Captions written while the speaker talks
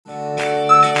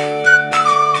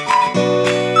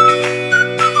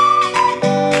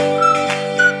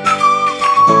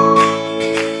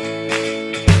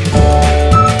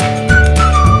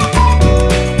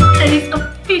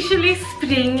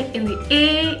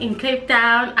in Cape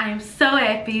Town. I'm so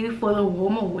happy for the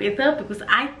warmer weather because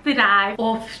I thrive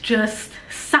off just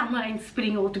summer and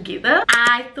spring all together.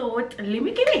 I thought, let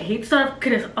me get a head start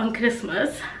on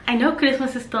Christmas. I know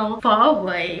Christmas is still far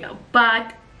away,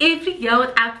 but every year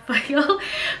without fail,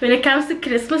 when it comes to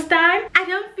Christmas time, I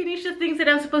don't finish the things that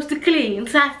I'm supposed to clean.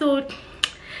 So I thought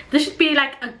this should be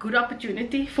like a good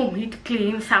opportunity for me to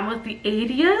clean some of the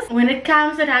areas. When it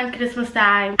comes around Christmas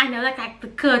time, I know that like the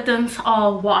curtains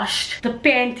are washed, the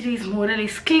pantry is more or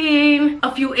less clean,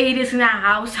 a few areas in our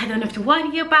house I don't have to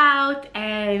worry about,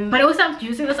 but also I'm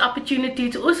using this opportunity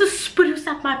to also spruce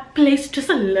up my place just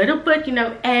a little bit, you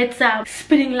know, add some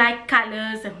spring-like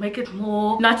colors and make it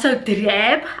more not so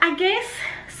drab, I guess.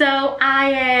 So I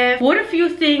have bought a few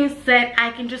things that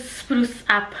I can just spruce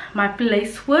up my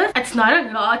place with. It's not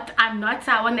a lot. I'm not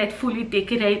someone that fully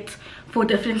decorates for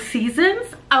different seasons,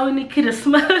 only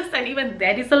Christmas, and even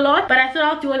that is a lot. But I thought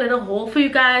I'll do a little haul for you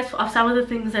guys of some of the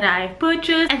things that I've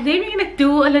purchased, and then we're gonna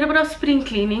do a little bit of spring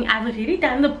cleaning. I've already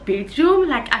done the bedroom,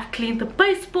 like I've cleaned the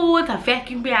baseboards, I've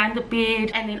vacuumed behind the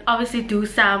bed, and then obviously do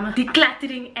some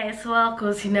decluttering as well,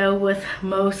 because you know, with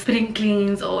most spring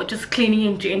cleans or just cleaning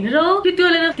in general, you do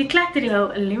a little decluttering.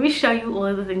 So let me show you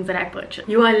all the things that I purchased.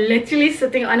 You are literally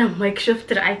sitting on a makeshift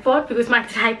tripod because my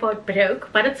tripod broke,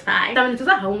 but it's fine. So I'm gonna do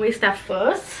the homeware stuff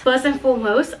first and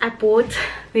foremost. I bought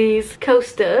these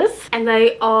coasters, and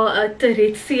they are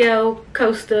Terezio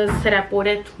coasters that I bought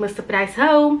at Mr. Price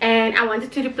Home, and I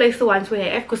wanted to replace the ones we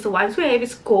have because the ones we have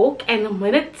is cork, and the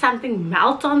minute something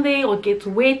melts on there or gets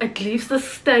wet, it leaves the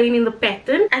stain in the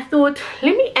pattern. I thought,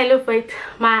 let me elevate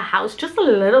my house just a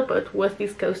little bit with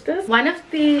these coasters. One of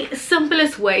the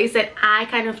simplest ways that I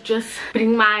kind of just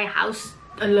bring my house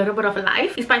a little bit of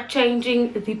life is by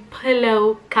changing the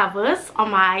pillow covers on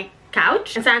my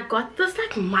couch. And so I got this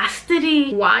like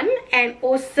mustardy one and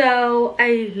also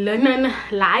a linen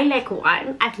lilac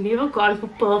one. I've never gone for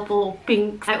purple or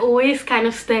pink. I always kind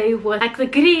of stay with like the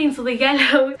greens or the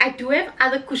yellows. I do have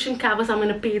other cushion covers I'm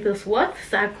gonna pair this with,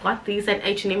 so I got these at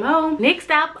H&M Home.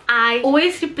 Next up, I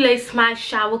always replace my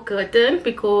shower curtain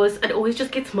because it always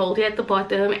just gets moldy at the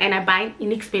bottom, and I buy an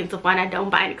inexpensive one, I don't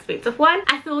buy an expensive one.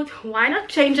 I thought, why not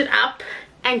change it up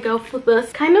and go for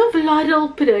this kind of floral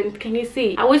print. Can you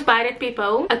see? I always buy it at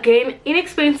People. Again,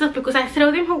 inexpensive because I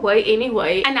throw them away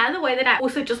anyway. Another way that I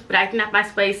also just brighten up my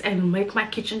space and make my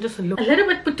kitchen just look a little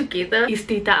bit put together is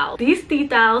tea towels. These tea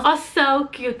towels are so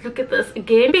cute. Look at this.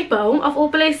 Again, People of all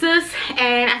places,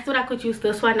 and I thought I could use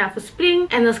this one now for spring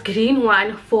and this green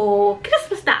one for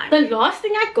Christmas time. The last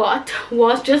thing I got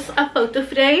was just a photo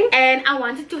frame, and I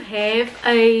wanted to have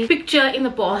a picture in the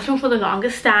bathroom for the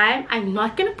longest time. I'm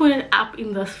not gonna put it up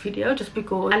in this video just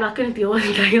because I'm not gonna deal with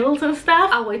nails and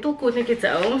stuff. I'll wait till Courtney gets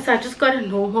home. So I just got a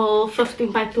normal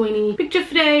 15 by 20 picture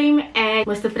frame at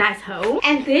Mr. Price Home.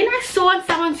 And then I saw on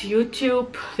someone's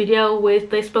YouTube video where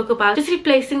they spoke about just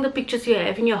replacing the pictures you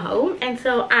have in your home, and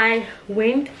so I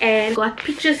went and got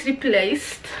pictures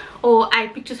replaced, or I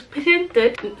pictures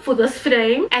printed for this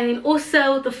frame, and then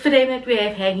also the frame that we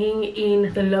have hanging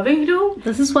in the living room.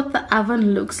 This is what the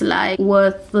oven looks like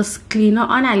with this cleaner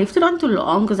on. I left it on too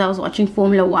long because I was watching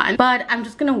Formula 1, but I'm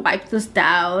just gonna wipe this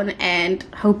down and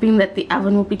hoping that the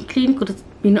oven will be clean because it's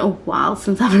been a while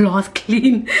since I've last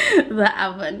cleaned the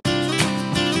oven.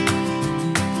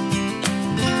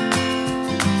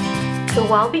 So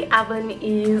while the oven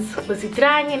is busy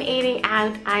drying and airing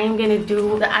out, I am gonna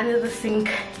do the under the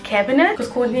sink cabinet because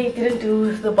Courtney didn't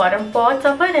do the bottom parts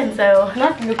of it, and so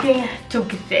not looking too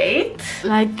great.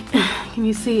 Like, can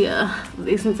you see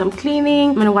there's some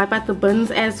cleaning. I'm gonna wipe out the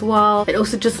bins as well. It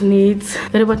also just needs a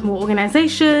little bit more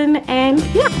organization, and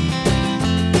yeah.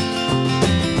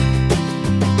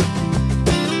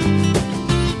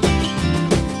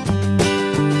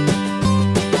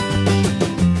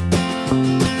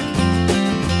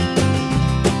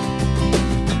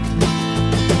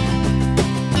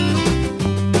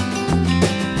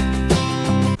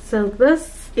 So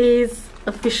this is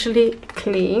officially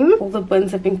clean. All the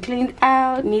bins have been cleaned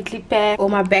out, neatly packed. All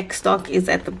my back stock is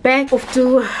at the back. Off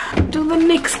to the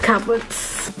next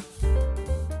cupboards.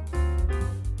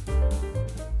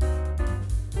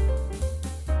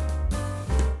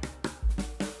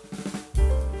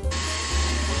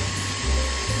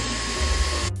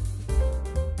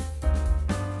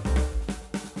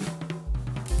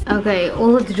 Okay,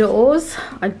 all the drawers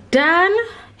are done.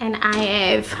 And I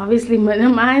have obviously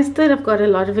minimized it. I've got a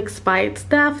lot of expired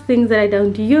stuff, things that I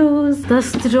don't use.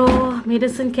 This drawer,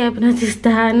 medicine cabinet is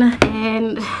done.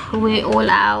 And where all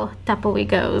our Tupperware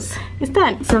goes is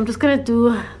done. So I'm just gonna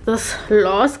do this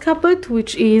last cupboard,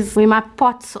 which is where my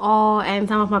pots are and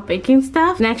some of my baking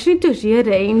stuff. And I actually need to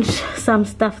rearrange some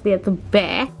stuff there at the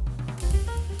back.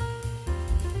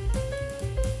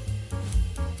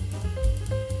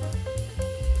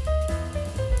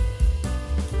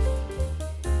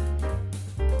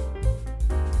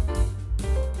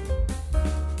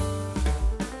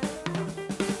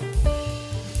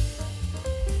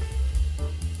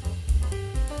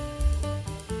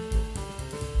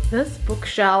 This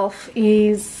bookshelf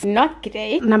is not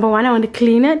great. Number one, I want to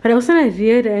clean it, but I also want to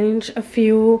rearrange a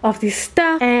few of this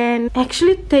stuff and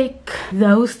actually take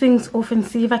those things off and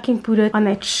see if I can put it on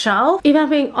that shelf. If I'm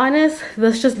being honest,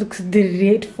 this just looks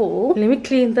dreadful. Let me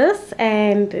clean this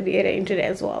and rearrange it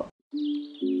as well.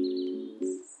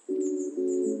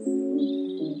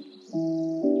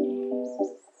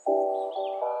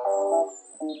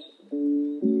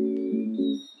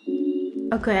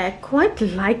 Okay, I quite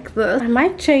like this. I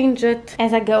might change it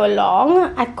as I go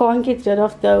along. I can't get rid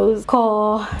of those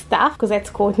core stuff because that's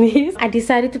Courtney's. I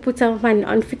decided to put some of my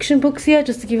non-fiction books here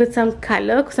just to give it some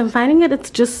color because I'm finding that it's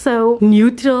just so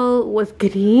neutral with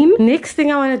green. Next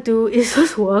thing I want to do is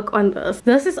just work on this.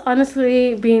 This has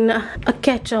honestly been a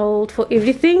catch-all for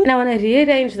everything, and I want to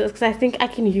rearrange this because I think I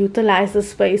can utilize the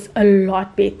space a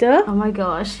lot better. Oh my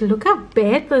gosh, look how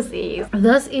bad this is.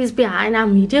 This is behind our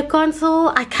media console.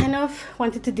 I kind of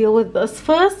wanted to deal with this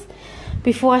first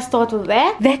before I start with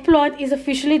that. That plant is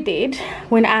officially dead.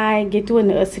 When I get to a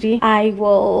nursery, I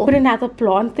will put another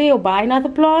plant there or buy another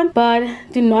plant, but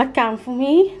do not come for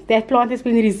me. That plant has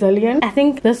been resilient. I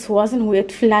think this wasn't where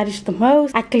it flourished the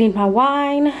most. I cleaned my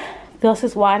wine. This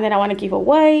is one that I want to give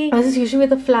away. This is usually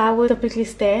where the flower typically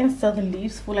stands, so the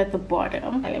leaves fall at the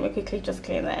bottom. And let me quickly just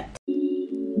clean that.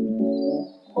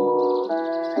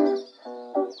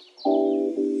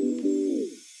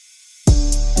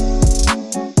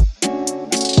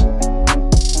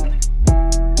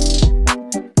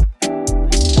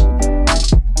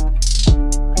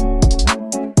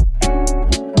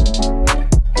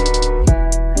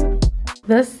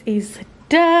 This is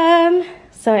done.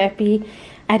 So happy.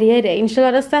 I rearranged a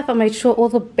lot of stuff. I made sure all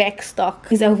the back stock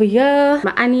is over here.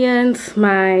 My onions,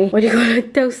 my, what do you call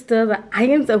it, toaster, the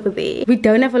iron's over there. We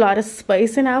don't have a lot of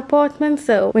space in our apartment,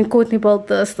 so when Courtney built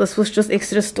this was just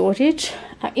extra storage.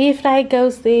 Our air fryer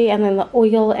goes there, and then the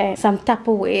oil and some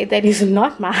Tupperware that is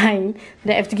not mine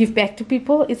that I have to give back to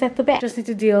people is at the back. Just need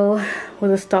to deal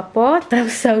with the stock part. I'm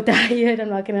so tired, I'm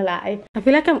not gonna lie. I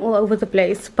feel like I'm all over the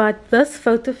place, but this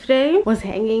photo frame was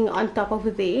hanging on top over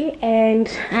there, and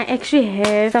I actually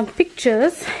have some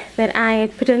pictures that I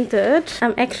had printed.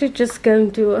 I'm actually just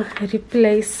going to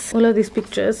replace all of these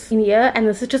pictures in here, and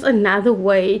this is just another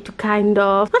way to kind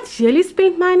of not really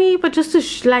spend money, but just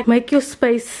to like make your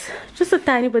space just a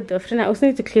tiny bit different. I also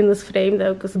need to clean this frame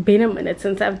though because it's been a minute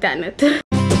since I've done it.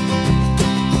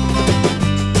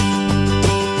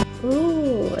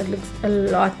 Ooh, it looks a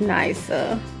lot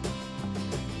nicer.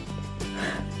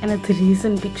 And it's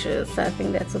recent pictures, so I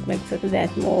think that's what makes it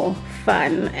that more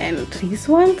fun. And these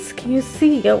ones, can you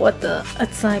see what the,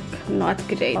 it's like not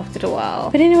great after a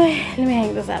while. But anyway, let me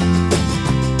hang this up.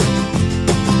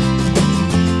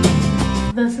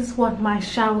 This is what my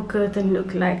shower curtain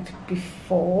looked like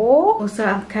before. Also,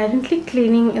 I'm currently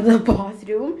cleaning the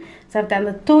bathroom. So I've done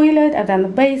the toilet, I've done the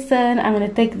basin. I'm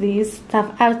gonna take these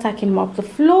stuff out so I can mop the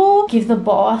floor, give the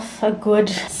bath a good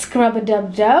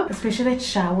scrub-a-dub-dub, especially that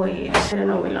shower head. I don't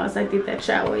know when last I did that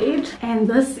shower head. And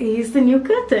this is the new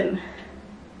curtain.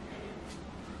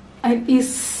 It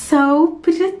is so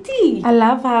pretty. I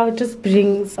love how it just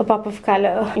brings a pop of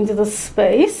color into the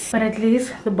space. But at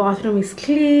least the bathroom is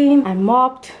clean. I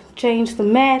mopped, changed the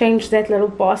mat, changed that little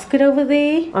basket over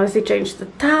there, obviously changed the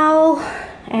towel,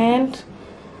 and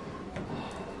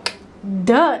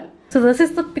done. So this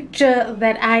is the picture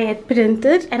that I had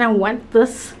printed, and I want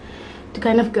this to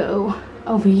kind of go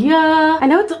over here. I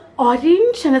know it's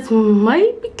orange and it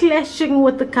might be clashing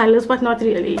with the colors, but not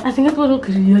really. I think it will look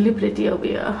really pretty over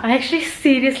here. I'm actually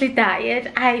seriously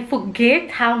tired. I forget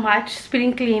how much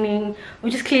spring cleaning or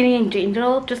just cleaning in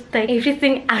general just take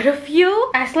everything out of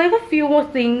you. I still have a few more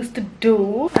things to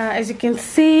do. As you can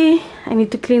see, I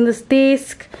need to clean this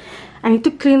desk. I need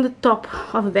to clean the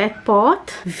top of that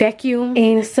part, vacuum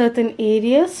in certain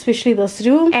areas, especially this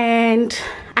room, and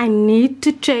I need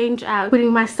to change out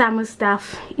putting my summer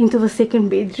stuff into the second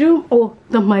bedroom, or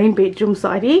the main bedroom,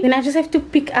 sorry. Then I just have to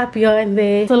pick up here and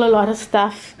there. Still a lot of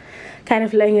stuff kind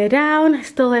of laying around. I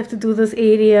still have to do this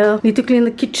area. Need to clean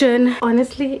the kitchen.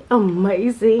 Honestly,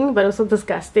 amazing, but also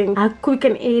disgusting how quick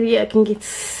an area can get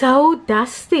so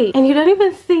dusty. And you don't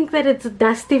even think that it's a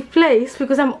dusty place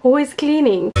because I'm always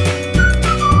cleaning.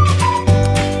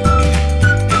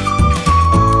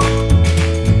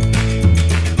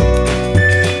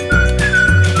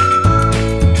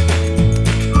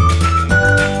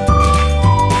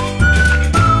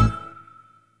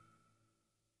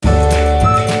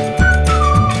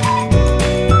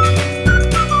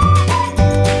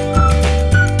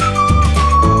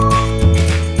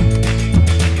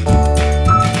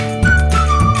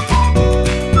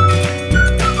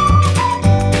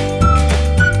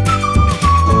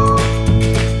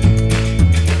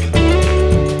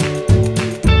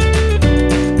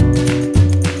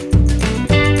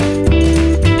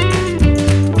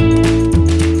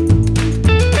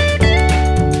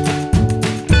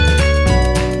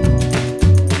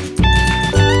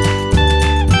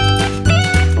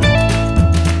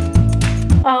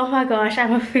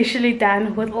 I'm officially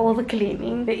done with all the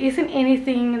cleaning. There isn't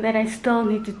anything that I still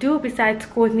need to do besides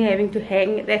Courtney having to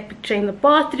hang that picture in the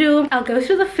bathroom. I'll go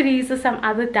through the freezer some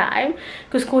other time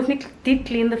because Courtney did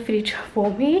clean the fridge for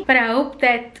me. But I hope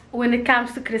that when it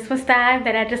comes to Christmas time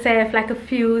that I just have like a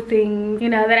few things, you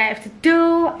know, that I have to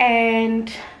do.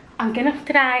 And I'm gonna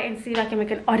try and see if I can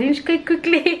make an orange cake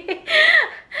quickly.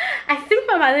 I think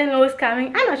my mother-in-law is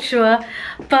coming, I'm not sure,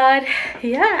 but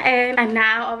yeah. And I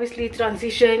now obviously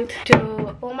transitioned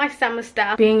to all my summer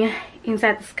stuff being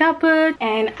inside this cupboard,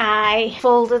 and I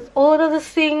folded all of the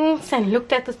things and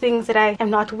looked at the things that I am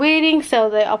not wearing, so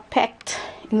they are packed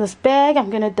in this bag. I'm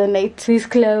gonna donate these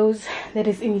clothes that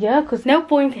is in here because no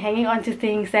point hanging on to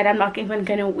things that I'm not even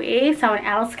gonna wear. Someone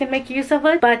else can make use of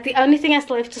it. But the only thing I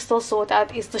still have to sort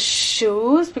out is the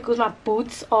shoes because my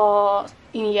boots are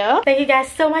in here. Thank you guys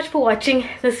so much for watching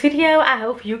this video. I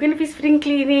hope you're gonna be spring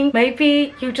cleaning.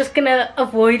 Maybe you're just gonna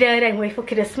avoid it and wait for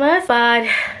Christmas, but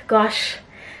gosh,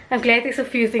 I'm glad there's a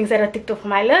few things that are ticked off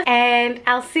my list, and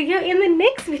I'll see you in the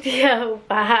next video.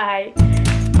 Bye.